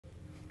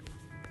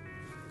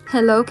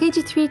Hello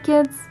KG3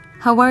 kids!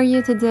 How are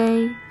you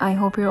today? I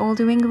hope you're all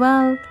doing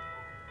well.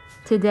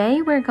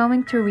 Today we're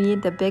going to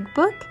read the big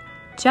book,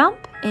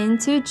 Jump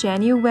into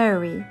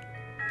January.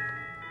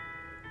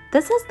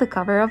 This is the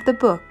cover of the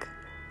book.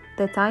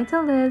 The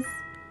title is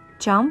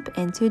Jump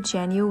into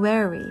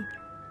January,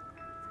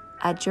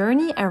 A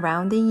Journey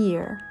Around the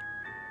Year.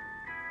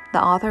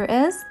 The author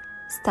is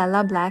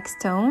Stella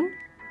Blackstone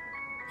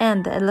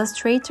and the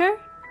illustrator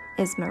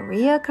is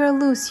Maria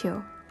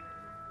Carluccio.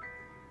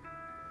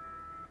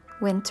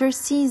 Winter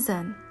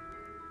season.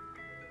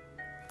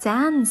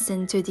 Dance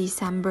into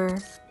December.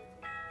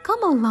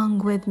 Come along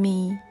with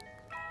me.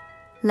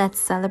 Let's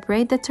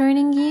celebrate the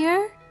turning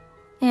year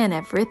and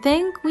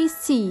everything we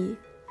see.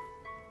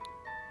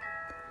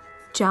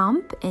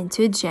 Jump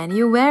into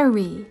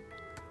January.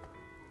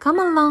 Come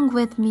along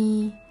with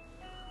me.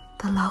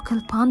 The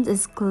local pond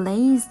is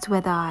glazed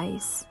with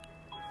ice.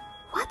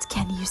 What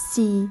can you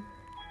see?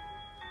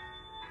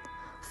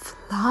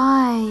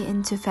 Fly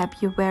into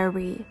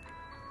February.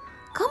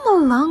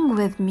 Come along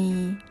with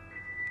me.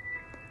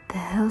 The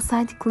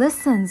hillside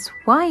glistens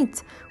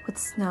white with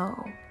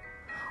snow.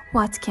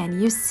 What can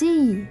you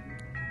see?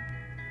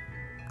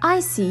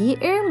 I see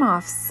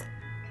earmuffs,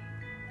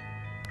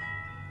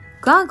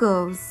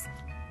 goggles,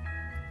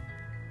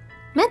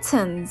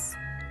 mittens,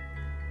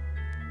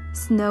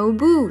 snow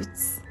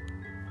boots,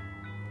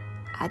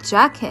 a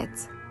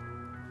jacket,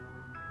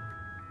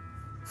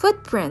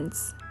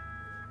 footprints,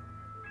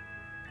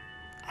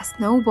 a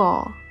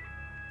snowball,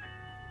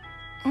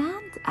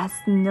 and a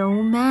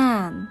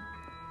snowman.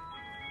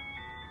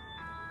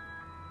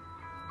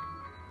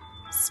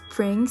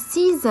 Spring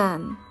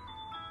season.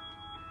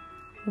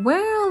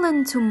 Whirl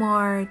into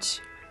March.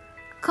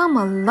 Come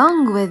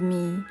along with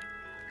me.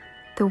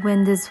 The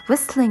wind is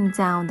whistling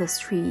down the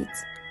street.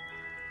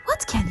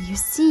 What can you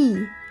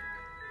see?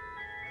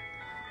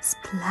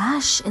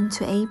 Splash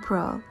into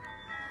April.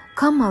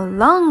 Come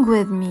along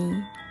with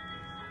me.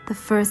 The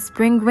first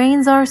spring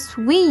rains are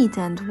sweet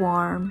and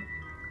warm.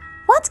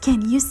 What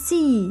can you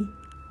see?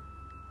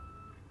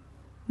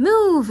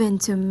 Move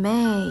into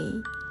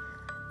May.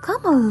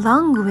 Come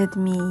along with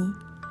me.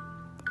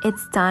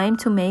 It's time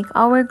to make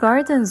our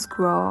gardens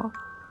grow.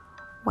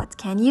 What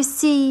can you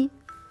see?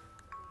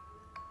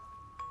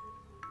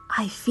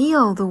 I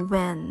feel the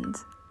wind.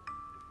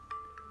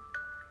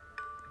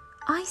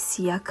 I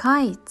see a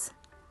kite,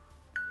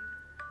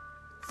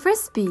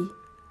 frisbee,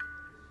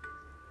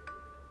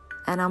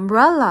 an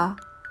umbrella,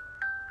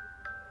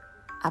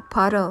 a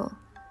puddle,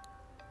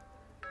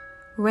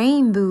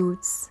 rain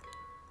boots,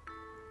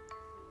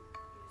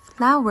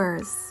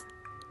 flowers.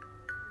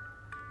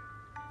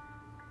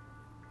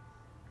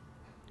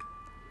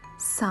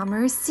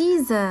 Summer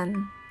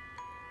season.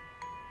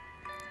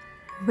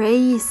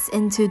 Race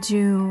into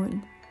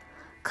June.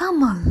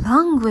 Come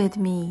along with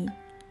me.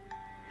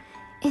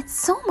 It's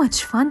so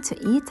much fun to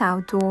eat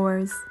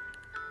outdoors.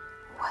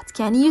 What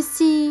can you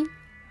see?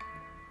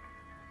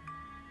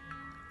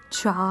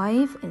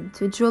 Drive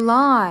into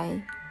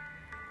July.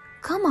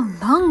 Come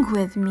along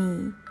with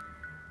me.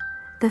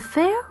 The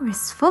fair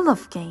is full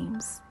of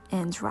games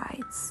and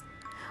rides.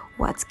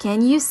 What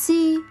can you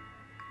see?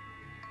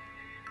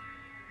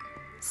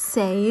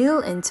 Sail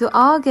into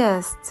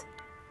August.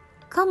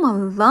 Come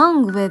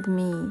along with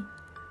me.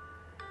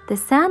 The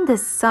sand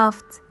is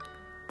soft.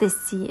 The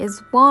sea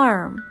is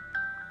warm.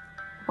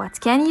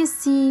 What can you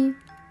see?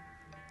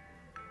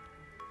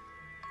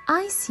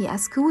 I see a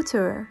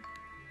scooter,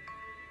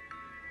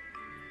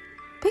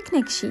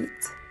 picnic sheet,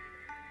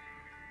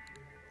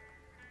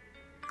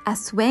 a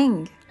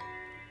swing,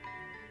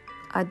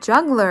 a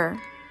juggler,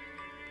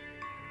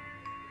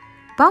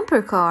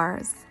 bumper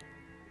cars,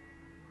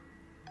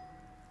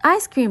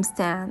 ice cream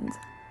stand,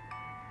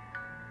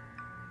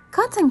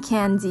 cotton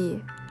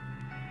candy,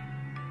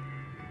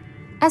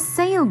 a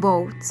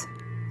sailboat,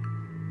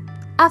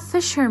 a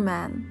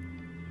fisherman,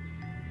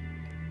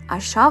 a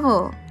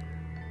shovel,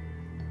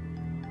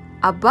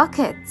 a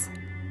bucket,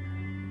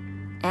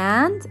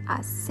 and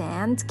a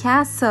sand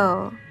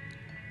castle.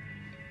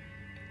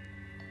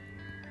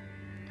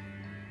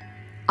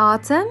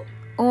 Autumn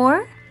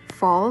or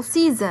fall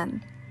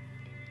season.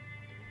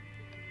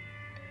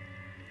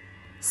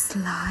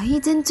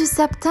 Slide into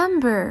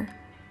September.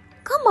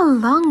 Come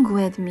along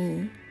with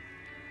me.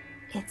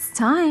 It's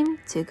time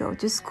to go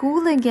to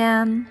school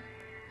again.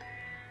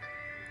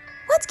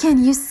 What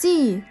can you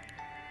see?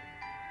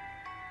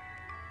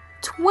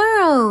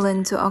 Twirl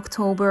into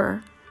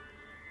October.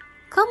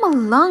 Come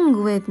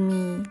along with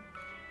me.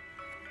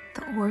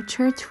 The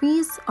orchard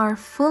trees are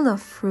full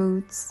of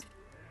fruits.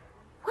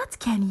 What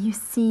can you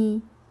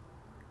see?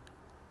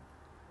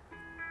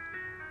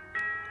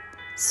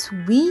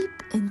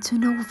 Sweep into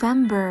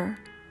November.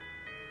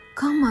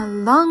 Come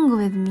along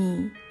with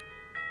me.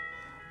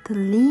 The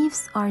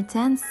leaves are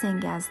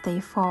dancing as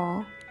they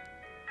fall.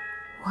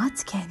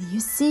 What can you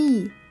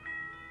see?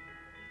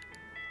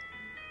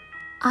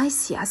 I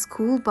see a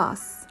school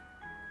bus,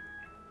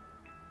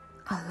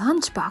 a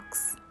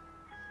lunchbox,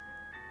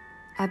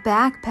 a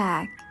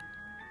backpack,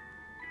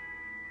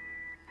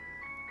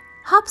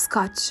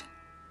 hopscotch,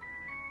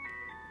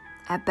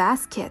 a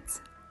basket,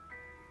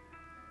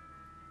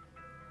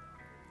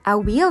 a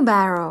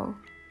wheelbarrow,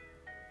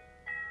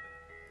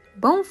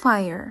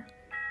 bonfire,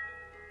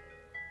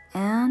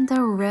 and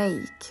a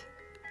rake.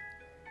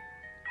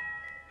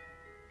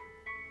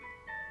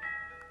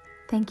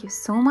 Thank you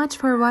so much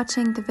for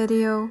watching the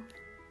video.